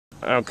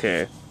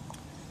Okay.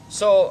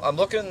 So I'm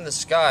looking in the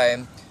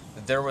sky.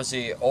 There was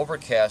a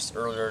overcast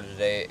earlier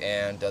today,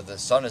 and the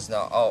sun is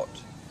now out.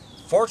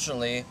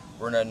 Fortunately,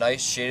 we're in a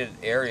nice shaded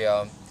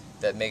area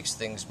that makes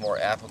things more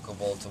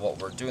applicable to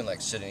what we're doing,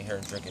 like sitting here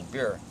and drinking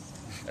beer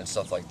and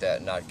stuff like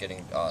that, not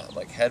getting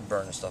like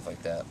headburn and stuff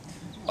like that.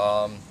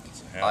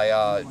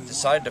 I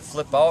decided to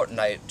flip out, and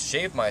I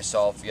shaved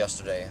myself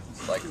yesterday,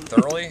 like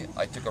thoroughly.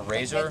 I took a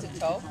razor. Head to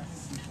toe?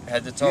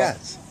 Head to toe.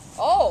 Yes.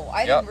 Oh,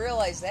 I didn't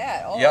realize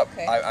that. Oh, yep.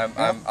 okay.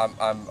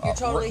 I'm You're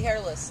totally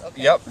hairless.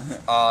 Okay. Yep.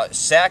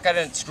 Sack, I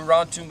didn't screw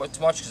around too much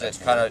because it's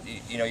kind of,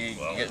 you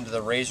get into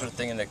the razor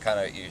thing and it kind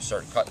of, you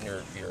start cutting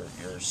your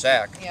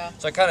sack. Yeah.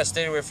 So I kind of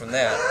stayed away from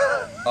that.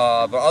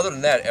 But other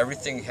than that,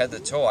 everything head to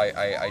toe.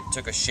 I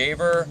took a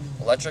shaver,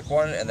 electric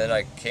one, and then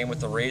I came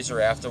with the razor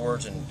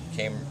afterwards and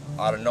came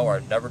out of nowhere.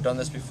 I'd never done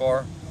this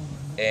before.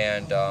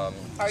 And how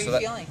are you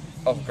feeling?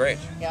 Oh, great.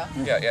 Yeah.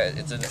 Yeah.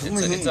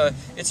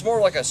 It's more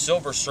like a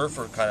Silver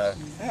Surfer kind of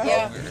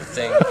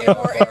thing.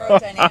 More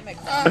aerodynamic.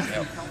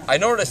 I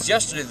noticed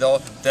yesterday though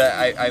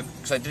that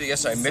because I did it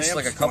yesterday, I missed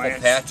like a couple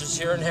patches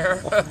here and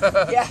there.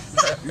 Yeah.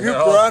 You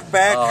brought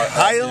back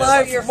high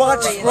life.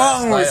 What's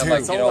wrong with you?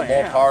 Like, low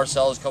power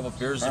cells, a couple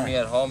beers in me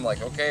at home.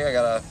 Like, okay, I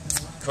gotta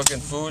cooking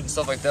food and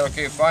stuff like that.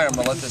 Okay, fine. I'm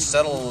gonna let this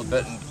settle a little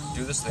bit and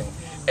do this thing.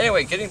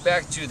 Anyway, getting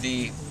back to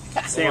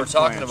what we're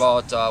talking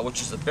about,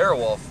 which is the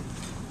Werewolf.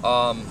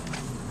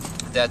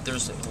 That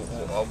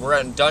we're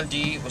in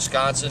Dundee,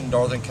 Wisconsin,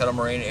 northern Kettle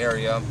Moraine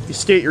area. You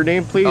state your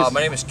name, please.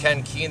 My name is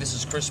Ken Keen. This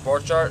is Chris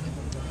Borchardt.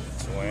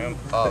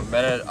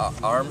 Men at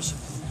Arms.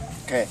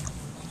 Okay.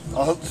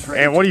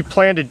 And what do you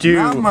plan to do?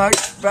 Not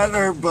much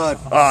better, but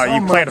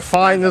you plan to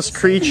find this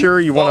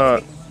creature? You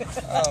want to?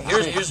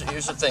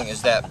 Here's the thing: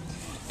 is that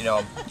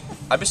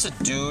I'm just a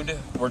dude.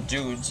 We're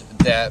dudes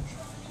that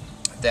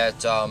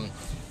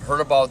heard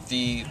about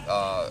the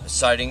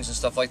sightings and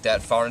stuff like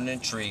that, found it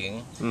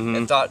intriguing,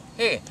 and thought,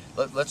 hey,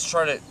 let's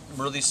try to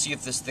really see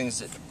if this thing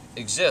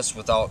exists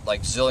without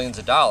like zillions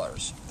of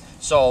dollars.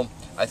 So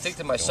I think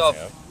to myself,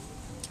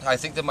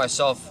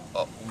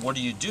 what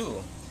do you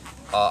do?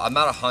 I'm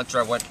not a hunter.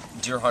 I went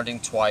deer hunting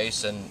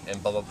twice and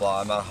blah blah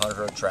blah. I'm not a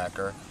hunter or a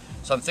tracker.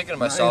 So I'm thinking to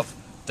myself,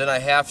 then I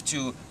have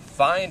to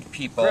find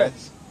people.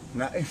 Chris,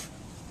 knife.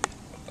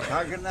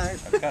 Pocket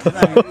knife.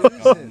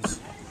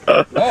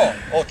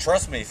 Oh,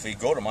 trust me, if you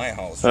go to my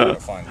house, you're going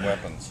to find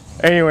weapons.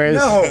 Anyways.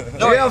 No,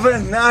 you have a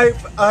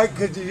knife I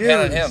could use.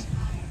 Can't him.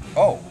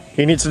 Oh.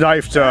 He needs a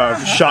knife to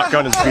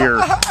shotgun his beer.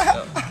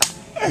 I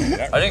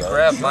didn't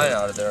grab mine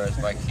out of there as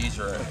my keys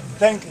are in.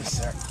 Thank you,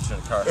 sir. The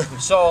car.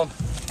 So,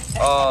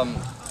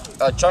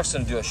 Chuck's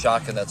going to do a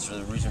shotgun. That's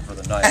the reason for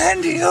the knife.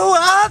 And you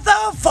are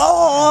the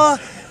four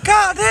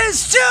God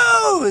has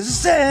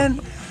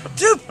chosen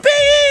to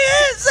be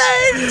his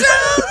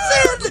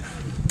angels.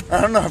 I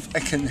don't know if I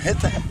can hit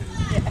that.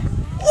 Yeah.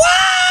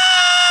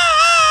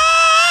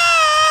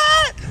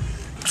 What?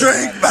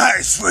 Drink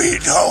my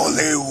sweet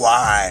holy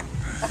wine.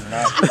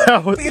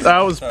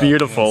 that was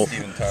beautiful.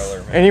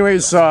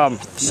 Anyways,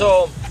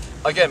 so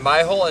again,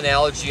 my whole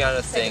analogy on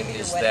the thing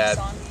is that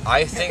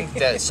I think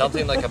that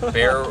something like a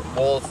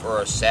werewolf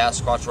or a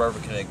Sasquatch, wherever,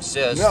 can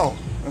exist. No.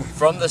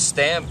 From the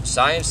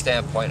science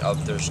standpoint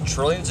of there's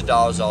trillions of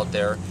dollars out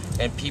there,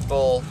 and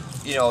people,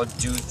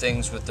 do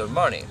things with their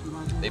money.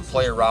 They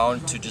play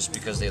around just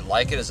because they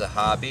like it as a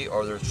hobby,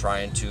 or they're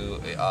trying to,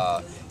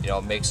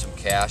 make some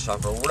cash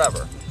off or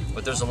whatever.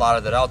 But there's a lot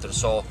of that out there.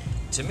 So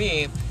to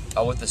me,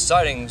 with the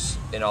sightings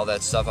and all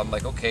that stuff, I'm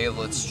like, okay,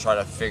 let's try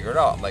to figure it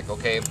out. I'm like,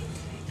 okay,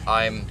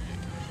 I'm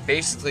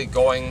basically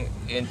going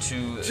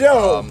into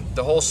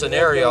the whole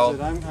scenario.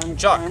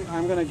 Chuck,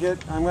 I'm gonna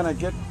get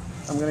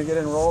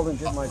enrolled and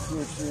get my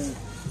PhD in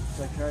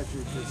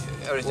psychiatry.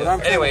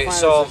 Anyway,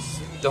 so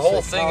the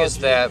whole thing is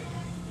that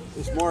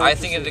I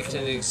think it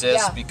can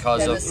exist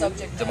because of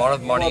the amount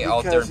of money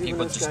out there and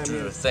people just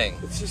do their thing.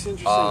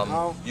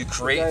 You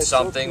create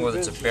something, whether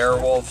it's a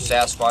werewolf,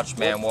 Sasquatch,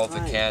 man-wolf,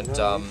 it can't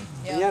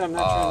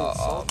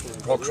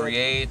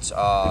procreate.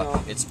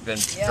 It's been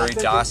very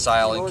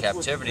docile in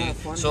captivity,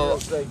 so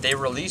they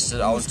release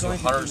it out to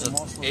hundreds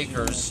of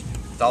acres,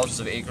 thousands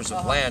of acres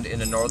of land in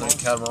the northern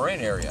Kettle Moraine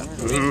area.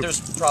 I mean,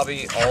 there's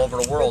probably all over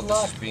the world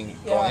this is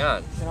going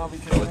on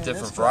with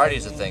different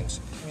varieties of things.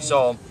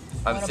 So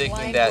I'm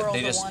thinking that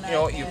they just,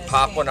 you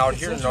pop one out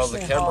here in the northern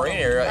Kettle Moraine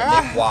area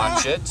and they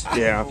watch it.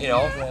 Yeah.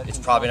 It's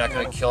probably not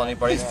going to kill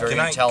anybody. It's very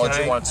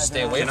intelligent. Wants to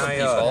stay away from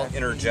people.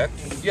 Interject?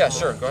 Yeah,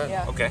 sure. Go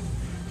ahead. Okay.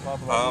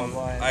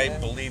 I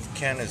believe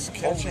Ken is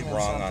totally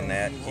wrong on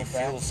that. He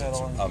feels it's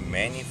a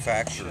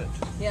manufactured.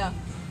 Yeah.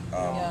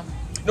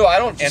 No, I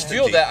don't just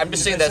feel that. I'm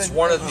just saying that's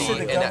one of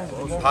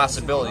the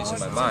possibilities in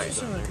my mind.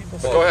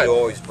 But go ahead. You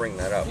always bring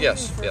that up.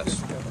 Yes.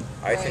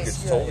 I think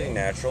it's totally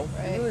natural.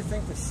 I really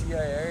think the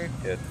CIA,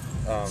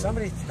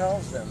 somebody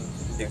tells them,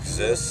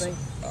 exists,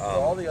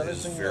 all the other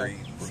is things very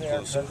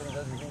reclusive,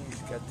 he's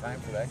got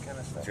time for that kind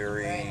of stuff.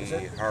 very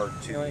hard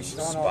to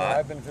spot.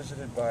 I've been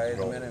visited by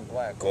the Men in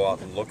Black. Go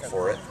out and look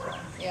for it.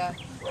 Yeah.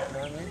 You know what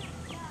I mean?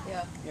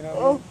 Yeah.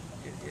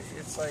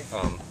 it's like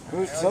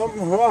There's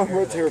something wrong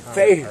with your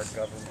face.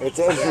 It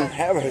doesn't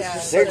have a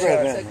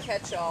cigarette in it. It's a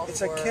catch-all.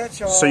 it's a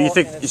catch-all. So you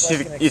think and it's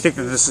like an you think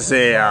that this is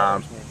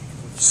a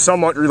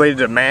somewhat related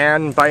to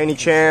man by any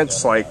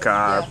chance, like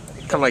kind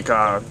of like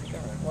a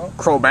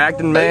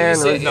Cro-Magnon man?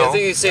 I think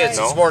you say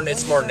it's more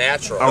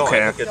natural. No,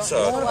 Okay. I think it's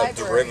a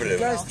derivative.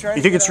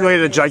 You think it's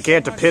related to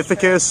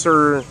Gigantopithecus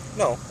or?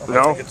 No, No?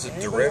 I think it's a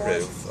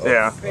derivative of,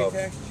 Yeah.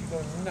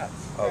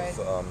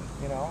 of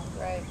you know.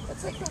 Right.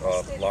 It's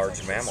like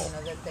large mammal.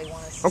 that they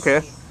want us to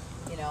Okay. see,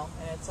 you know,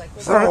 and it's like,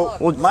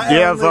 Alright, well, My do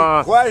you have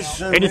only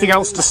question anything is,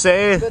 else to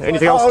say?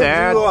 Anything else how to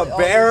add? do a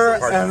bear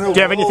and a Do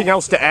you have anything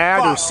else to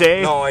add or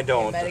say? No, I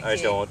don't. I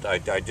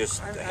just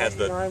had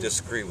to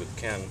disagree with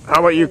Ken. How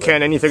about you,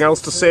 Ken? Anything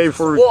else to say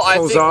before we Well, I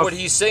close think off? what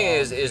he's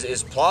saying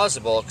is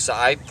plausible, because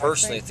I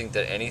personally think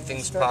that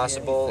anything's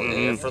possible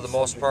for the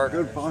most part.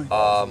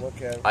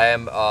 I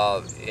am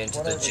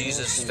into the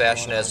Jesus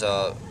fashion as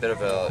a bit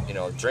of a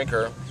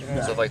drinker,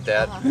 stuff like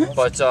that.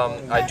 But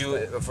I do,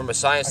 from a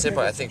science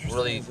standpoint, I think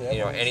really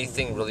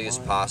anything really is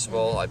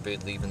possible. I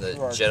believe in the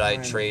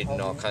Jedi trade and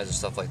all kinds of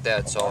stuff like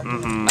that. So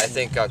I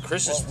think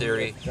Chris's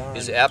theory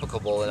is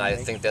applicable, and I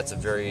think that's a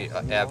very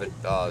avid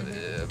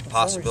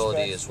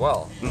possibility as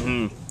well.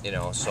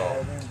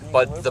 So,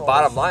 but the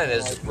bottom line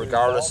is,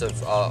 regardless of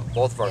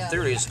both of our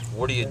theories,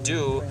 what do you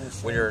do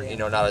when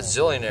you're not a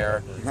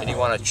zillionaire and you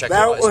want to check it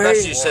out,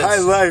 especially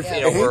since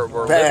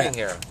we're living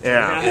here.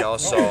 Yeah.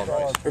 So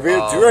if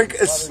you drink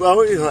it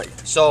slowly, like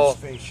so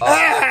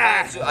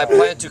I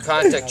plan to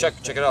contact check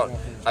it out.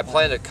 I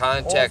plan to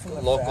contact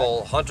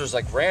local hunters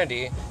like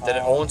Randy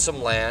that own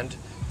some land.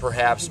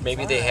 Perhaps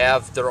maybe they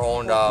have their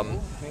own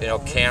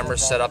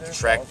cameras set up to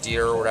track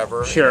deer or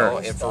whatever.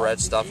 Sure. Infrared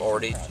stuff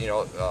already.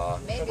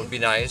 Would be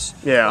nice.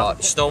 Yeah.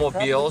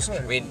 Snowmobiles.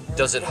 I mean,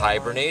 does it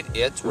hibernate?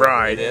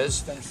 Right. It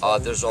is.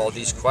 There's all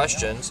these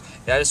questions,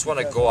 and I just want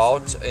to go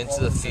out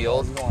into the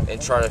field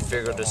and try to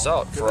figure this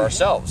out for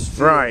ourselves.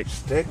 Right.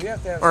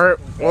 All right.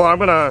 Well, I'm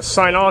gonna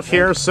sign off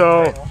here.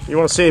 So you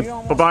want to say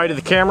bye-bye to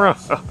the camera?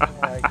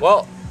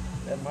 Well,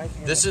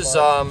 this is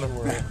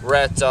we're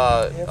at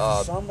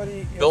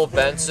Bill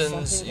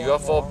Benson's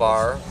UFO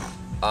bar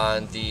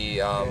on the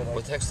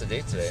what the heck's the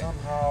date today?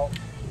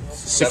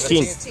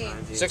 16th.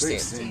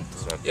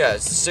 16th. Yeah,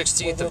 it's the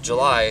 16th of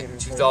July,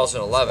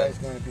 2011.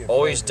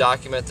 Always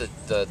document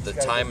the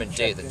time and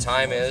date. The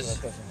time is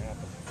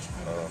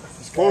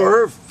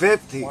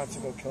 4:50.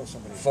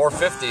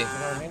 4:50,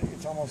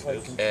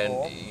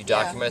 and you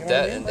document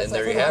that, and then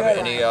there you have it.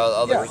 Any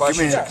other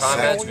questions or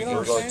comments, we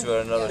can go to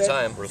it another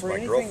time. Where's my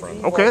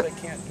girlfriend? Okay.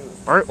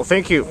 All right. Well,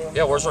 thank you.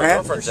 Yeah, where's our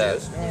girlfriend's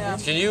at?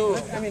 Can you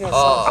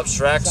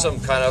abstract some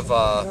kind of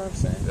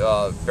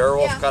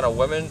werewolf kind of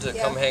women to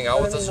come hang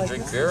out with us and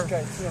drink beer? Would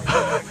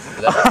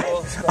that be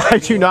cool? I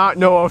do not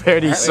know of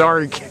any.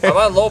 Sorry, Ken. I'm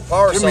on low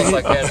power, so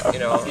I can't,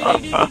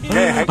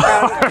 Hey, I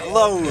got it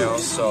low.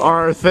 so.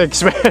 All right.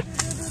 Thanks, man.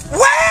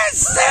 Where's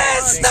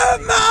Sister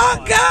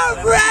Margaret?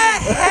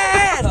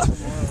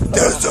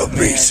 There's a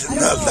beast in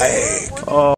the lake.